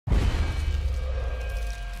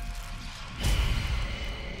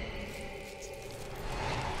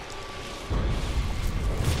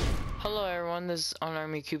Hello everyone, this is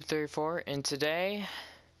OnArmyCube34, and today,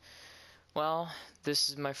 well, this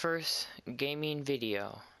is my first gaming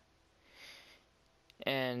video.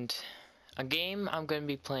 And a game I'm going to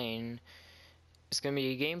be playing is going to be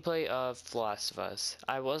a gameplay of The Last of Us.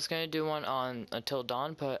 I was going to do one on Until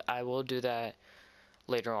Dawn, but I will do that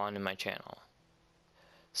later on in my channel.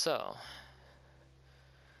 So,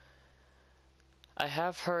 I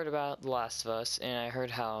have heard about The Last of Us, and I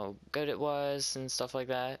heard how good it was and stuff like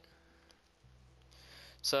that.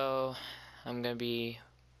 So, I'm going to be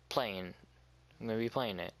playing. I'm going to be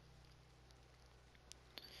playing it.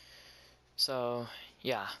 So,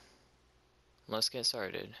 yeah. Let's get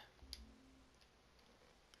started.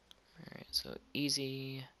 Alright, so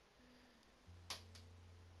easy.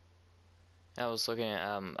 I was looking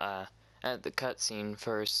at the cutscene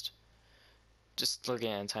first. Just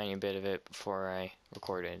looking at a tiny bit of it before I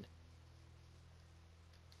recorded.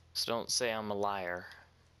 So don't say I'm a liar.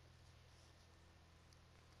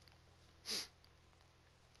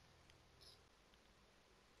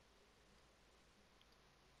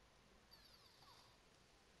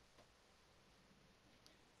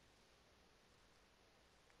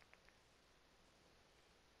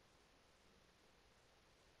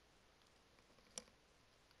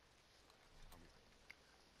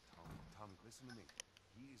 Tommy, listen to me.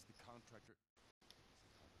 He is the contractor.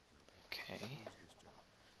 Okay. Who's this job?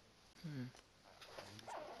 You understand?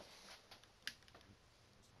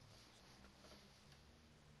 Let's talk about this in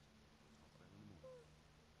the morning. We'll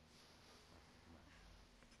talk about it in the morning.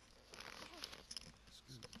 Come on.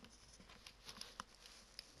 Scoot.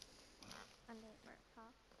 I'm late for a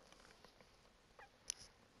call.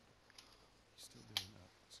 You're still doing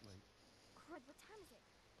up. It's late. Crud, what time is it?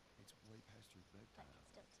 It's way past your bedtime. But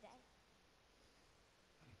it's still today.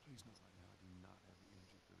 Honey, please not right now. I do not have the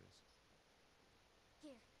energy for this.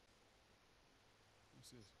 Here,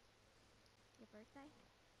 What's this? your birthday?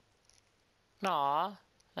 Aw,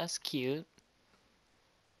 that's cute.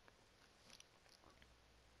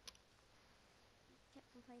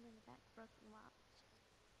 Kept complaining about the broken watch.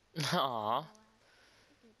 Aw.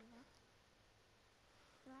 It's good, you know?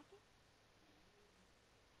 You like it?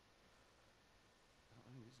 Oh,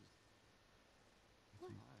 honey, this is... It's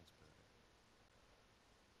What? nice, but...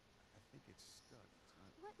 I think it's stuck. It's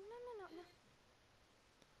not... What? No.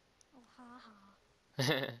 Oh, ha ha. Where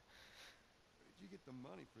did you get the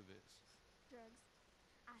money for this? Drugs.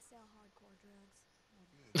 I sell hardcore drugs. Oh,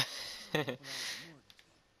 good. When I was a mortgage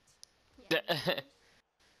payments. Yeah, you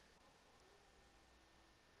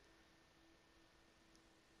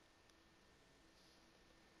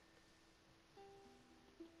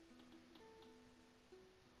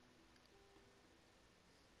wish.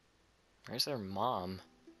 Where's their mom?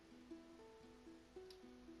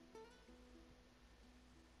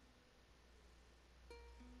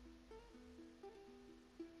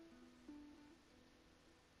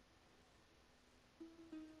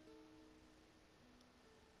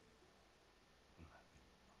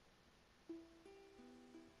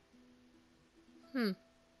 Hmm.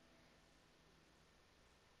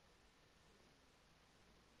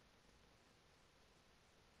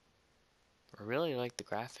 I really like the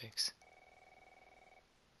graphics.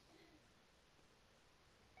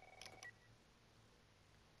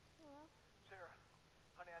 Hello? Sarah,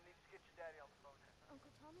 honey, I need to get your daddy on the phone.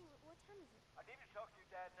 Uncle Tommy, what time is it? I need to talk to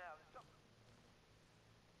your dad now. There's something...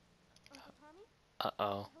 Uncle Tommy?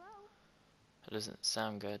 Uh-oh. Hello? That doesn't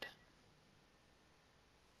sound good.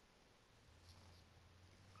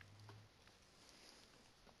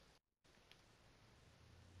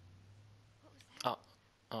 What was that?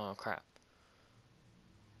 Oh. Oh, crap.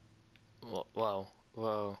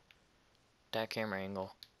 Whoa. That camera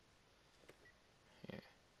angle. Here.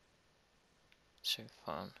 Check the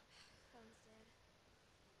phone. Phone's dead.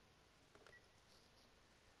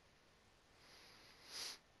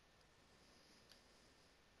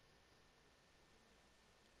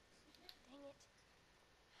 Dang it.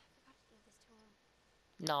 I forgot to give this to him.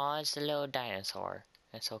 No, it's a little dinosaur.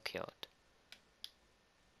 It's so cute.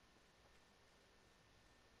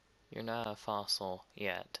 You're not a fossil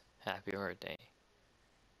yet. Happy birthday.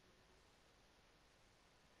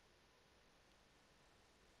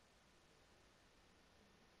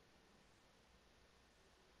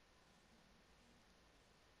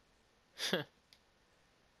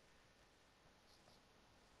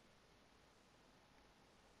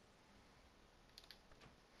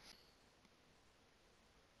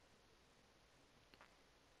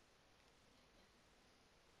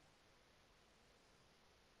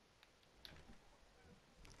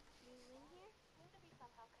 You in here? Seem to be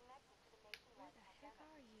somehow connected to the Where nationwide the heck pandemic.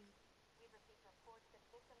 are you? We've received reports that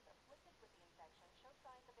victims afflicted with the infection show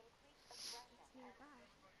signs of increased nearby.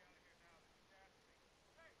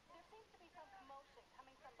 There seems to be some commotion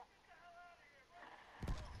coming from the...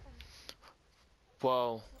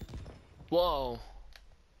 Whoa. Whoa.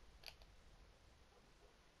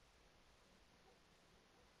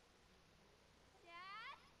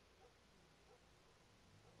 Dad?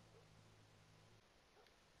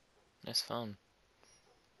 Nice phone.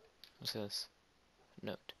 What's this?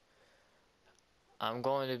 Note. I'm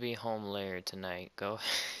going to be home later tonight. Go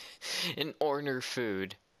and order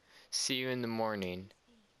food. See you in the morning.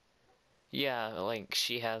 Yeah, like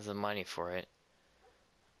she has the money for it.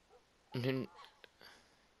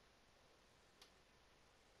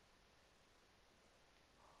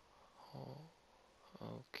 Oh,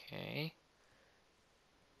 okay.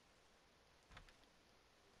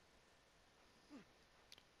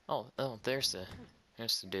 Oh, there's the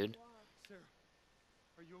dude. Sarah,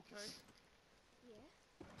 are you okay? Yeah?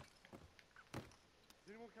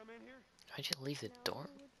 Did anyone come in here? Why'd you leave the No, door? who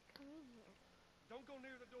would come in here? Don't go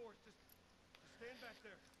near the doors. Just stand back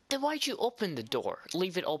there. Then why'd you open the door?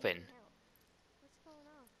 Leave it open. Help. What's going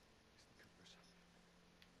on? It's the Coopers.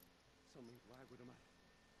 Something right with them. I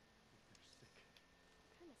think they're sick.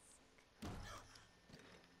 What kind of sick?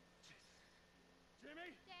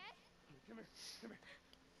 Jimmy! Dad? Come here. Come here.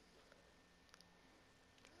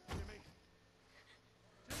 Jimmy!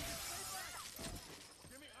 Jimmy, just stay back!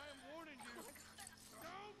 Jimmy, I am warning you!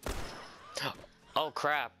 Don't! Oh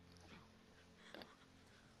crap.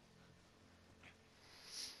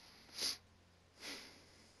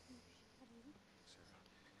 Sarah,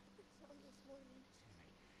 I saw him this morning.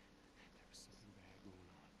 Jimmy, there is something bad going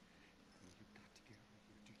on. You've got to get out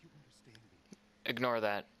of here. Do you understand me? Ignore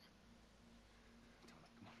that.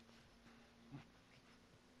 Tommy, come on.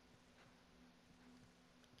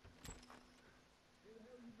 Where the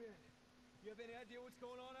hell you been? You have any idea what's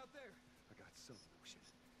going on out there? I got some notion.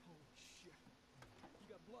 Holy shit. You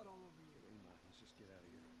got blood all over you. It ain't mine. Let's just get out of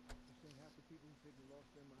here. You're saying half the people in the city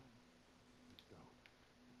lost their minds. Let's go.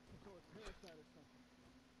 So it's parasite or something.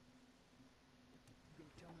 You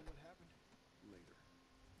gonna tell me what happened? Later.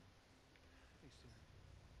 Hey, Sarah.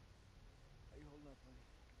 How you holding up, honey?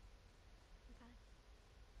 I'm fine.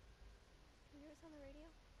 Can you hear us on the radio?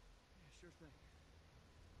 Yeah, sure thing.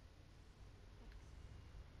 Thanks.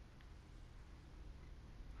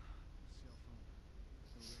 No cell phone.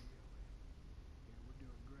 No radio. Yeah, we're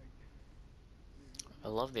doing great. I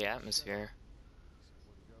love the atmosphere. He said,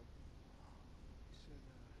 where'd he go? He said,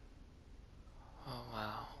 Oh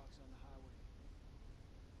wow. blocks on the highway.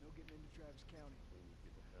 No getting into Travis County. We need to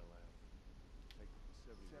get the hell out. Take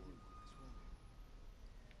 71. 71,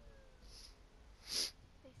 that's one.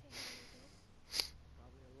 They say how many dead?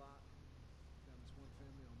 Probably a lot. Found this one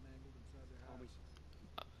family all mangled inside their Tommy. house.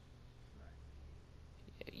 Right.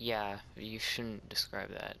 Yeah, you shouldn't describe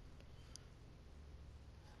that.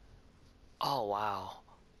 Oh wow.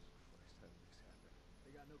 Christ, how did this happen?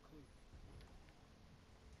 They got no clue.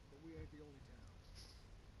 But we ain't the only town.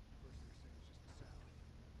 First they were saying it's just the south.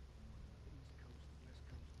 The east coast, the west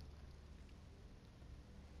coast.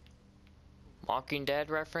 Walking Dead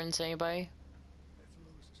reference, anybody? That's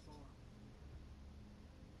Lewis's farm.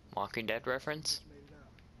 Walking Dead reference? Just made it out.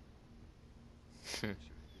 Hmm.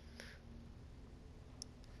 Should have been.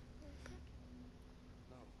 Really sick?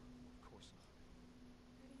 No, of course not.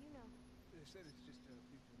 How do you know? They said it's just people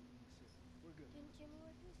in the city. We're good. Didn't Jimmy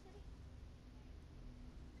work in the city?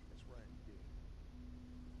 That's right, he did.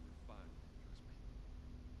 We're fine, trust me.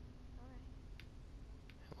 Alright.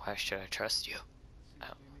 Why should I trust you? See Oh.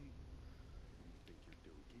 what they need. What do you think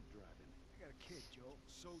you're doing? Keep driving. I got a kid, Joel.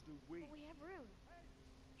 So do we. But we have room.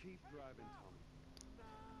 Keep driving, Tommy.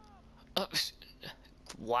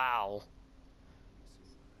 Wow. I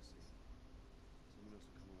see him. I see him. Someone else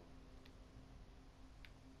will come along.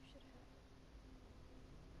 Should have.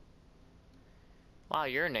 Wow,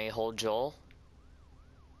 you're an a-hole, Joel.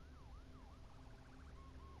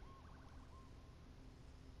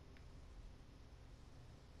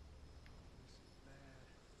 This is bad.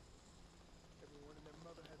 Everyone and their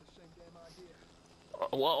mother had the same damn idea.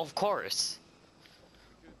 Well, of course.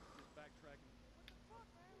 We good? Just backtracking.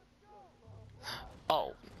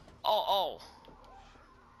 Oh. Oh, oh.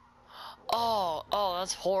 Oh, oh,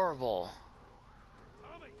 that's horrible.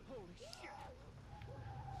 Tommy! Holy shit!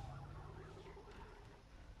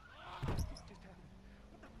 What just happened?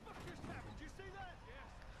 What the fuck just happened? Did you see that? Yes,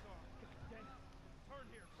 I saw him. God damn it. Turn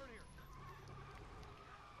here, turn here.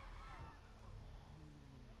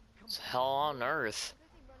 Come It's on. hell on earth. What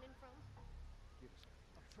are they running from? Get us.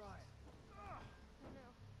 I'm trying. I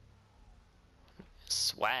know.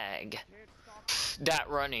 Swag. Can't stop. That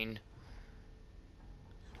running.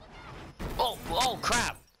 Oh, oh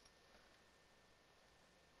crap.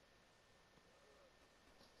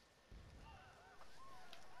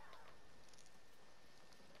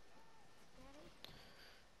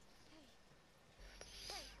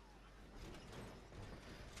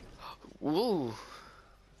 Woo!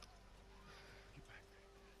 Get back.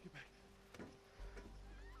 Get back.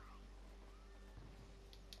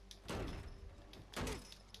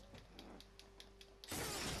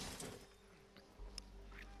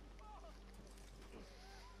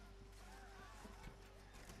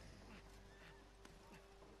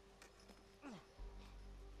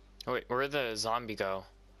 Wait, where'd the zombie go?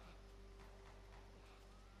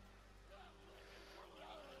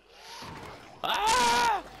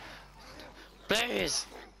 Ah! Please!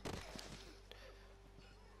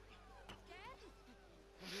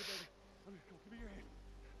 I'm here, baby. I'm here. Come on, give me your hand.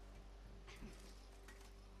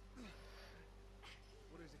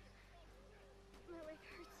 What is it? My leg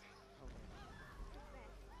hurts. Oh, no. It's bad.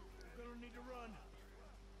 We're gonna need to run.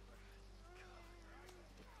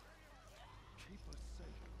 Keep us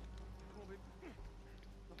safe. Come on, baby.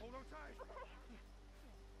 Now hold on tight.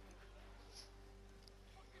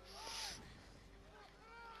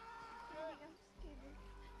 Daddy, I'm scared.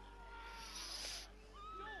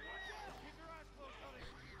 Joel, watch out! Keep your eyes closed, honey.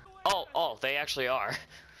 Oh, they actually are.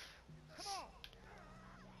 Come on!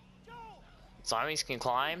 Joel! Zombies can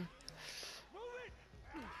climb? Move it!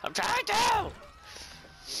 I'm trying to!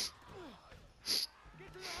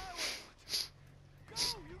 Get to the highway! Go!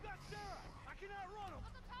 You got Sarah! I can outrun them!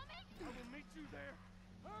 I will meet you there!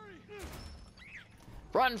 Hurry!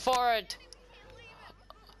 Run for it!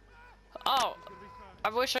 Oh, It's gonna be fine. I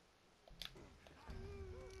wish I...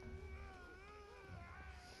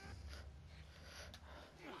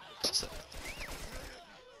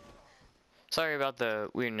 Sorry about the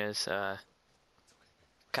weirdness, kind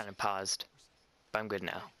of paused. But I'm good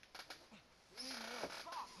now. We need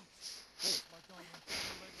help. My dog went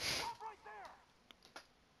through the leg. Stop right there!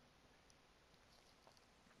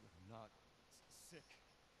 You're not sick.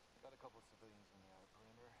 Got a couple of civilians on the outer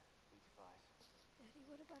perimeter. Be advised. Daddy,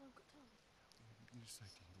 what about Uncle Tommy? You're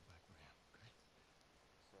safe to go back for him, okay?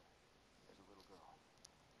 Sir, there's a little girl.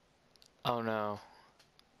 Oh no.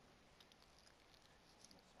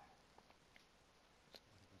 Yes, sir.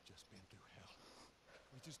 Buddy, we've just been through hell.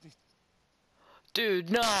 We just need...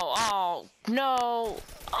 Dude, no! Oh, no!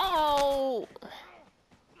 Oh!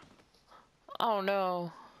 Oh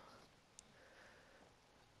no.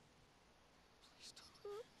 Please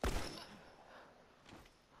don't.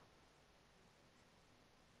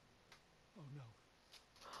 Oh, no.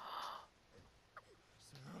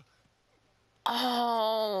 Sarah.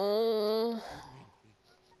 Oh.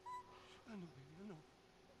 I know, baby, I know.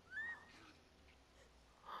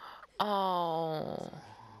 Oh.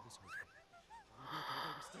 I know this hurts. You're gonna be okay,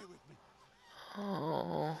 baby. Stay with me.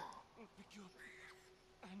 Oh. I'll pick you up.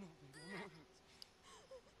 I know, baby. I know it hurts.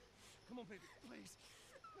 Come on, baby. Please.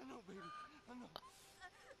 I know, baby. I know.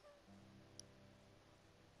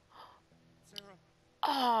 Sarah,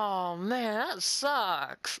 Oh man, that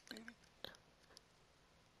sucks. baby.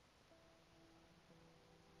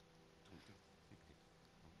 Don't do it. Baby.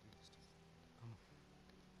 Don't do this to me. Come on.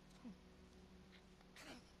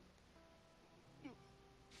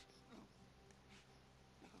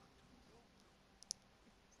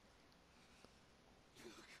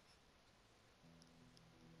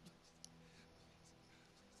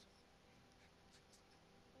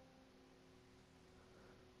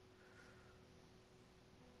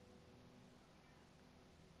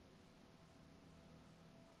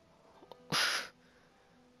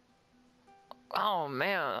 Oh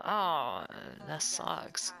man, oh, that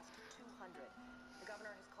sucks. Past 200. The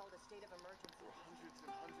governor has called a state of emergency. Hundreds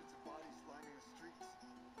and hundreds of bodies lining the streets.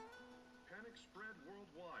 Panic spread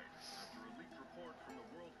worldwide after a leaked report from the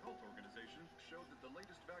World Health Organization showed that the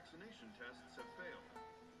latest vaccination tests have failed.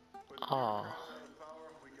 When the Oh. bureaucrats out of power,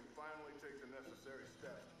 we can finally take the necessary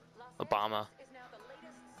steps. Los Obama. Angeles is now the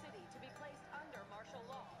latest city to be placed under martial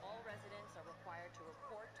law. All residents are required to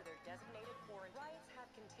report to their designated quarantine. Riots have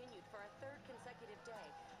continued for a third consecutive day,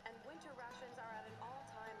 and winter rations are at an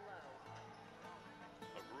all-time low.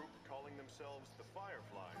 A group calling themselves the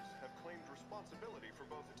Fireflies have claimed responsibility for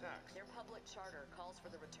both attacks. Their public charter calls for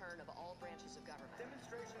the return of all branches of government.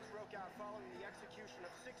 Demonstrations broke out following the execution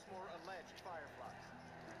of 6 more alleged Fireflies.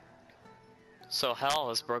 So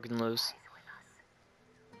hell is broken loose.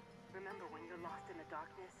 Remember, when you're lost in the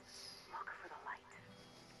darkness, look for the light.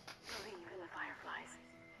 Believe in the fireflies.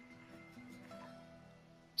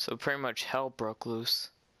 So pretty much hell broke loose.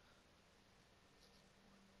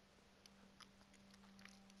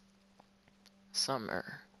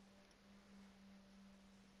 Summer.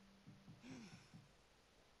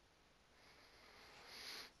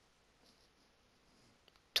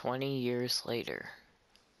 $20 later.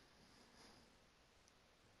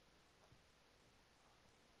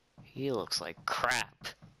 He looks like crap.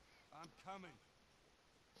 I'm coming.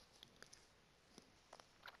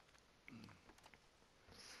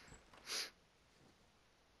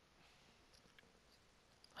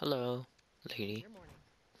 Hello, lady. Your morning.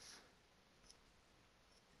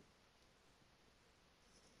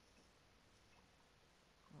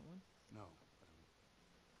 Want one? No, I don't.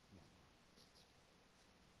 Come on, Mom.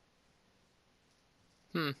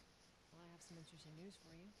 Hmm. Well, I have some interesting news for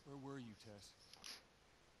you. Where were you, Tess?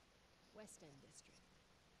 West End District.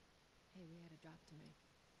 Hey, we had a drop to make.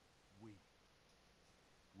 We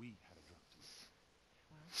had a drop to make.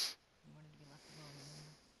 Well, you wanted to be left alone,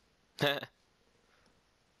 remember?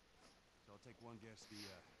 So I'll take one guess. The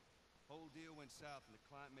whole deal went south and the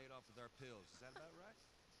client made off with our pills. Is that about right?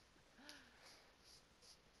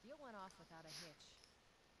 Deal went off without a hitch.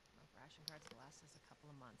 Enough ration cards to last us a couple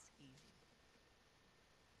of months, easy.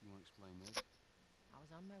 You want to explain this? I was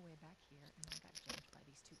on my way back here, and I got jumped by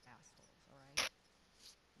these two assholes, all right?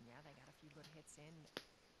 And yeah, they got a few good hits in.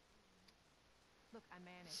 Look, I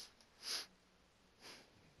managed. I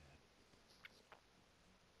get that.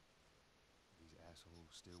 Are these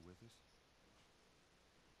assholes still with us?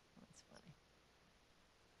 That's funny.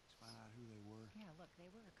 Let's find out who they were. Yeah, look,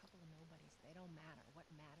 they were a couple of nobodies. They don't matter.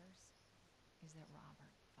 What matters is that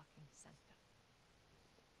Robert fucking sent them.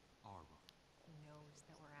 Our Robert. He knows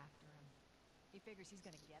that we're after him. He figures he's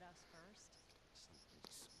gonna get us first. Son of a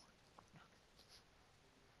bitch is smart. No.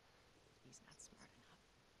 He's not smart enough.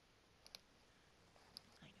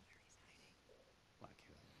 I know where he's hiding. Like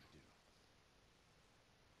hell you do.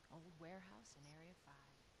 Old warehouse in Area 5.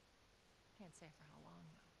 Can't say for how long,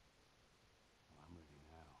 though. Well, I'm ready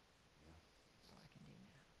now. Yeah? That's all I can do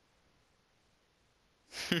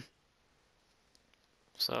now.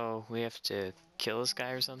 So we have to kill this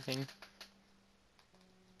guy or something?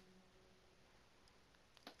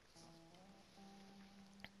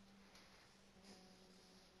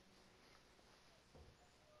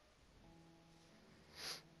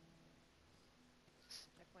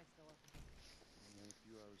 Checkpoint's still open. Only a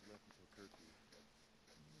few hours left until curfew.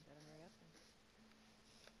 You better hurry up then.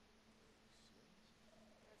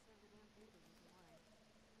 Gotta serve the damn papers this morning.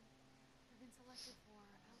 I've been selected for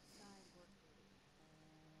outside work duty.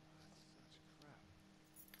 Such crap.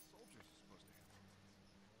 Soldiers are supposed to handle this.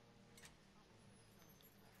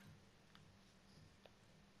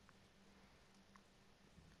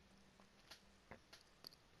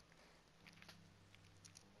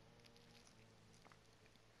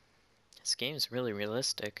 This game is really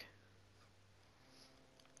realistic.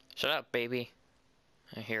 Shut up, baby.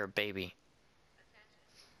 I hear a baby.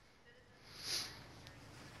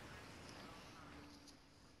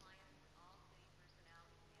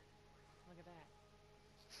 Look at that.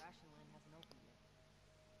 Ration line hasn't opened yet.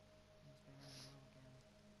 Must be running low again.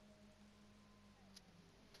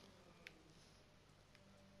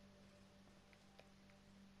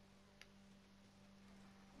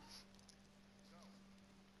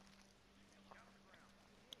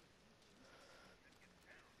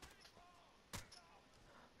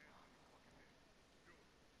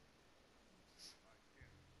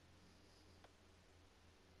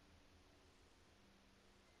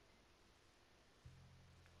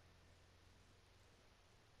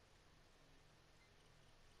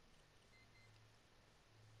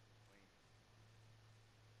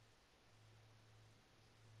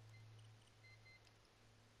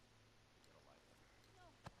 No.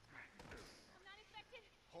 I'm not infected.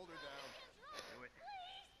 Hold her down. Do it.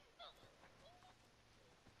 Please.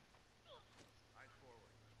 Eyes forward.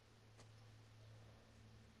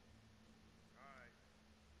 All right.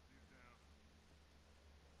 Dude down.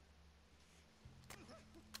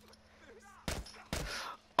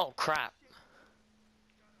 Oh crap.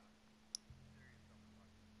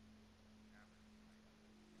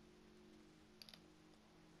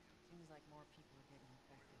 Seems like more people are getting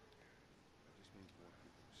infected. That just means more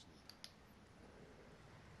people are sneaking.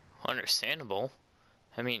 Understandable.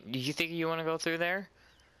 I mean, do you think you want to go through there?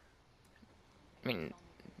 I mean, It's only good.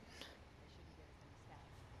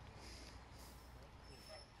 They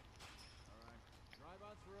shouldn't get as any static. Play it cool. All right, drive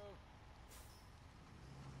on through.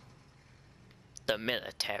 the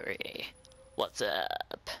military. What's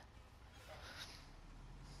up? See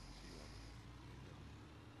you, Robert.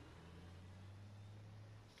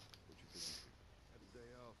 What you fixing to? Had a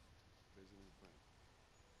day off. Visiting a friend.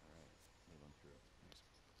 All right. Live on through. Thanks.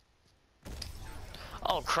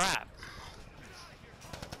 Oh crap.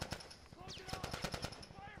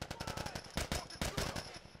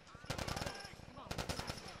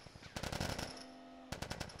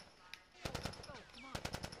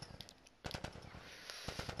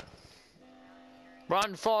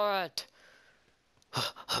 Run for it!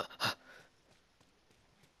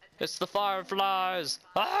 It's the fireflies!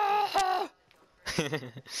 Ah!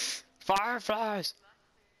 Fireflies!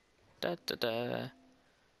 Da da da.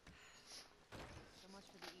 So much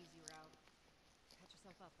for the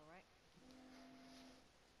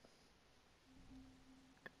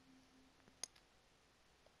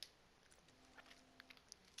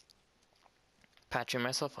patching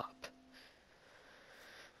myself up.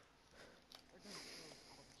 They're gonna close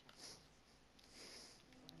all the checkpoints.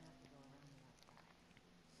 We're gonna have to go around the outside.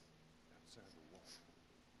 Outside the wall.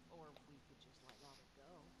 Or we could just let Robert go.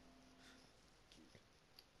 Cute.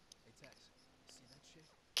 Hey, Tex, you see that shit?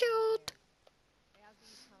 Almost Cute. there. Hey, how's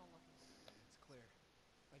the east tunnel looking? It's clear.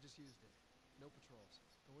 I just used it. No patrols.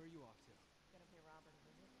 And where are you off to? Gonna pay Robert a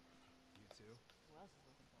visit? You too? Who else is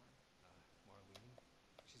looking for him? Marlene?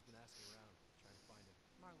 She's been asking around, trying to find him.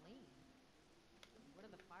 Marlene? What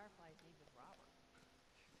do the Fireflies need with Robert?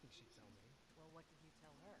 You think she'd tell me? Well, what did you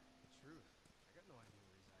tell her? The truth. I got no idea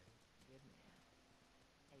where he's hiding. Good man.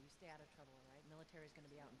 Hey, you stay out of trouble, all right? Military's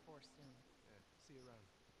gonna be out in force soon. Yeah, see you around.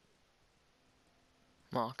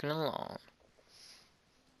 Walking along.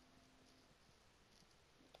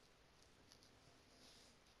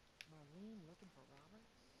 Marlene looking for Robert?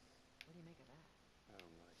 What do you make of that? I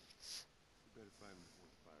don't like it. We better find him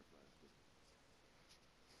before the Fireflies do.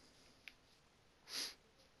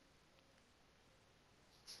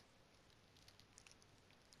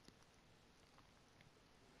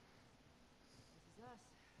 This is us.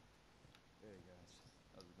 Hey guys,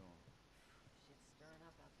 how's it going? Shit's stirring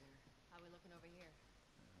up out there. How we looking over here?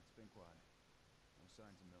 It's been quiet. No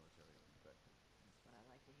signs of military or infected. That's what I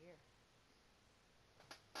like to hear.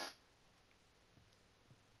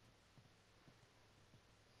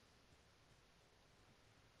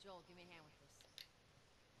 Joel, give me a hand with this.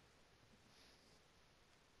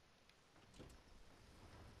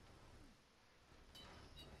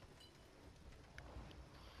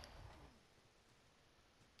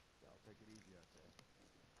 Y'all take it easy out there.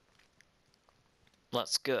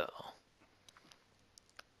 Let's go.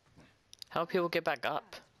 How do people get back God,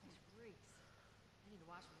 up? this place reeks. I need to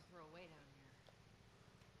watch what I throw away down here.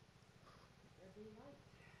 There be light.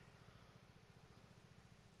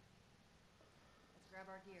 Let's grab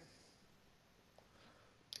our gear.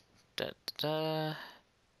 Da, da, da.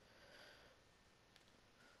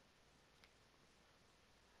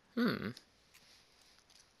 Hmm.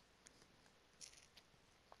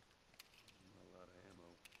 A lot of ammo.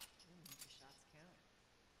 Make your shots count.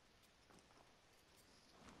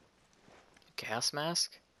 Gas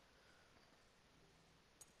mask?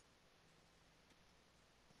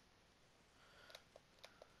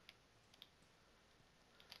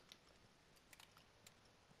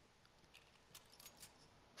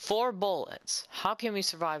 Four bullets. How can we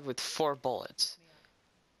survive with 4 bullets? Lift me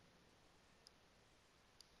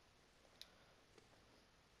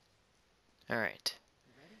up. Alright.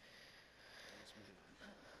 You ready? Yes,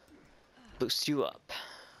 ma'am. Boost you up.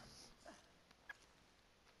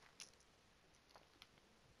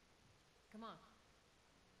 Come on.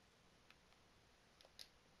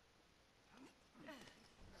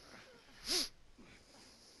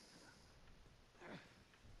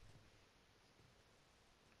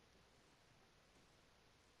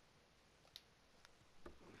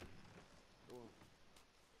 Go on.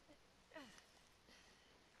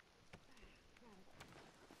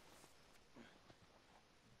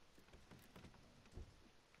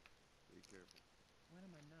 Be careful. When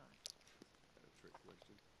am I not? Got a trick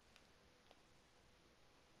question?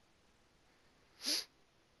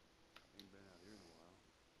 Ain't been out here in a while.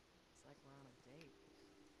 It's like we're on a date.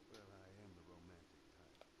 Well, I am the romantic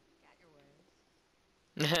type. Got your ways.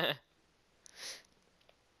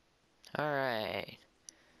 Alright.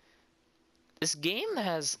 This game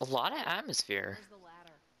has a lot of atmosphere. Where's the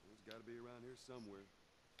ladder? It's got to be around here somewhere.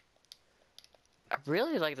 I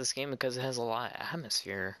really like this game because it has a lot of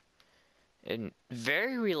atmosphere. And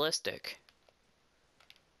very realistic.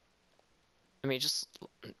 I mean, just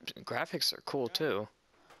graphics are cool too.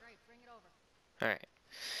 Great, bring it over. Alright.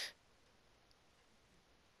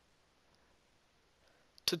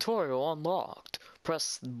 Tutorial unlocked.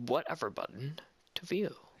 Press whatever button to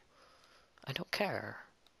view. I don't care.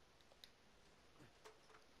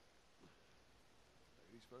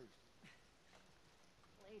 Ladies first.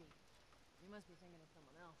 Lady, you must be thinking of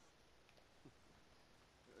someone else.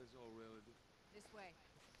 It's all relative. This way.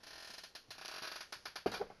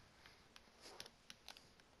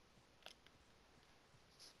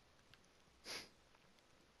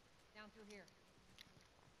 Down through here.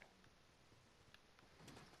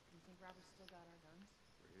 You think Robert's still got our guns?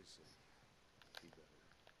 For his sake. He better.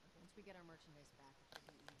 Once we get our merchandise back, it should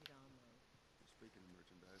be easy to unload. Speaking of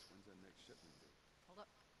merchandise, when's that next shipment due? Hold up.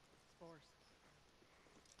 Spores.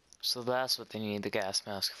 So that's what they need the gas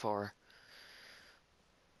mask for.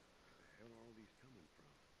 Where the hell are all these coming from?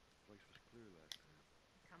 This place was clear last time.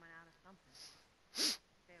 Coming out of something.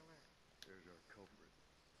 Stay alert. There's our culprit.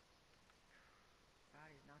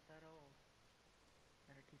 Body's not that old.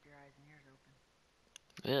 Better keep your eyes and ears open.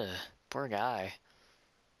 Ugh. Poor guy.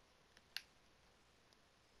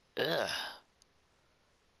 Ugh.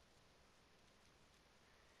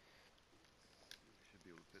 Should be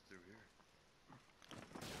able to fit through here.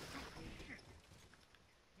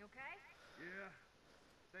 You okay? Yeah.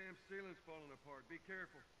 Damn ceiling's falling apart. Be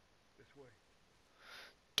careful. This way.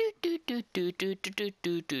 Do do do do do do do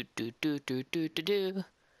do do do do do do do.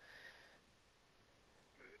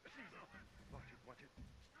 Watch it, watch it.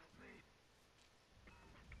 Help me.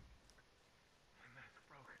 My mask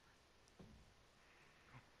broke.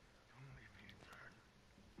 Don't leave me inside.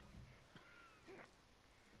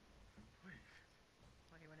 Please.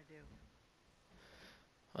 What do you want to do?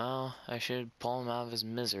 Well, I should pull him out of his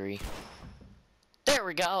misery. There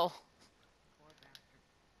we go! Poor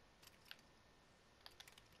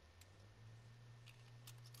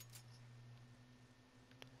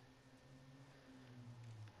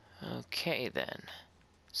bastard. Okay then.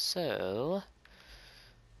 So...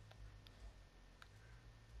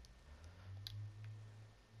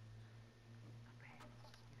 Up ahead.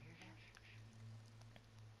 You hear that?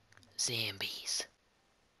 Zombies.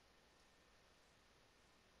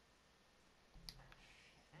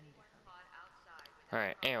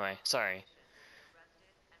 Alright, anyway, sorry.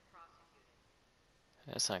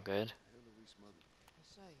 That's not good. How do we smother them? I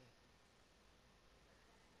saw you.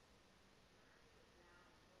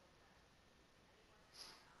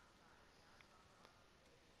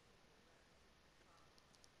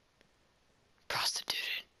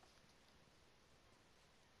 Prostituted.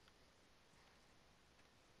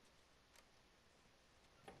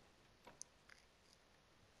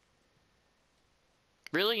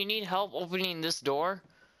 Really? You need help opening this door?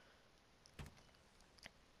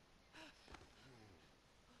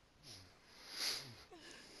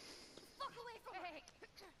 Fuck away from her! Hey.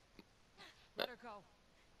 Let her go.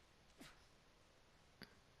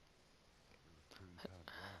 Pretty kind of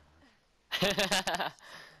brown, huh?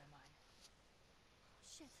 Never mind.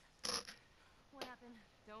 Shit. What happened?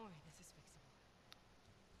 Don't worry, this is fixable.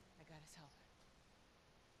 I got his help.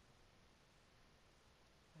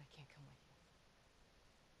 But I can't come with you.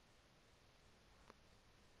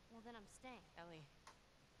 Well, then I'm staying. Ellie,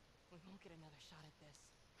 we won't get another shot at this.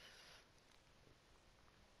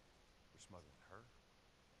 We're smothering her?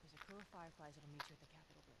 There's a crew of Fireflies that'll meet you at the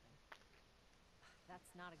Capitol building.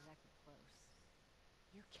 That's not exactly close.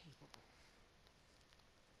 You're capable.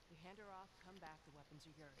 You hand her off, come back, the weapons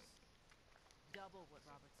are yours. Double what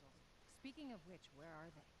Robert sold me. Speaking of which, where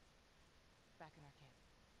are they? Back in our camp.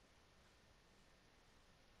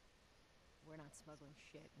 We're not smuggling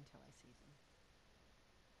shit until I see them.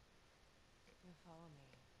 You follow me.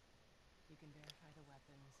 You can verify the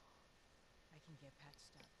weapons. I can get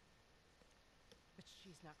patched up. But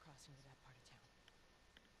she's not crossing to that part of town.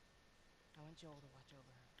 I want Joel to watch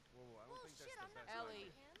over her. Whoa, I don't think that's Bullshit, the I'm not best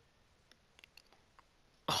Ellie. idea.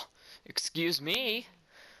 Oh, excuse me?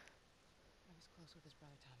 I was close with his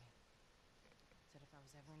brother, Tommy. Said if I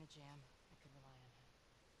was ever in a jam, I could rely on him.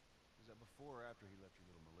 Was that before or after he left your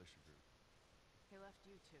little militia group? He left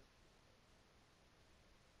you too.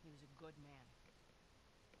 He was a good man.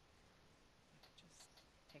 Just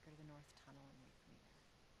take her to the North Tunnel and wait for me there.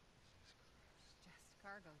 Jesus Christ. Just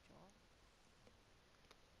cargo, Joel.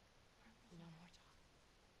 No more talk.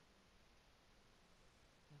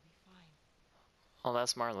 You'll be fine. Oh,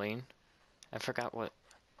 that's Marlene. I forgot what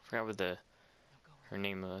the Now go her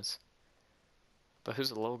name was. But who's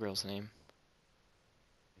the little girl's name?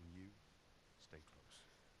 And you, stay close.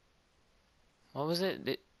 What was it?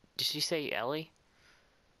 Did she say Ellie?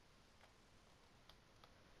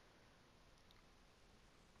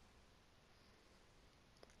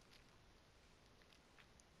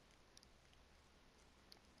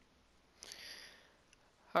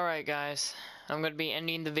 Alright guys, I'm going to be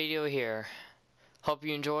ending the video here. Hope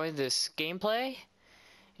you enjoyed this gameplay,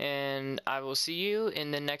 and I will see you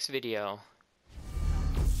in the next video.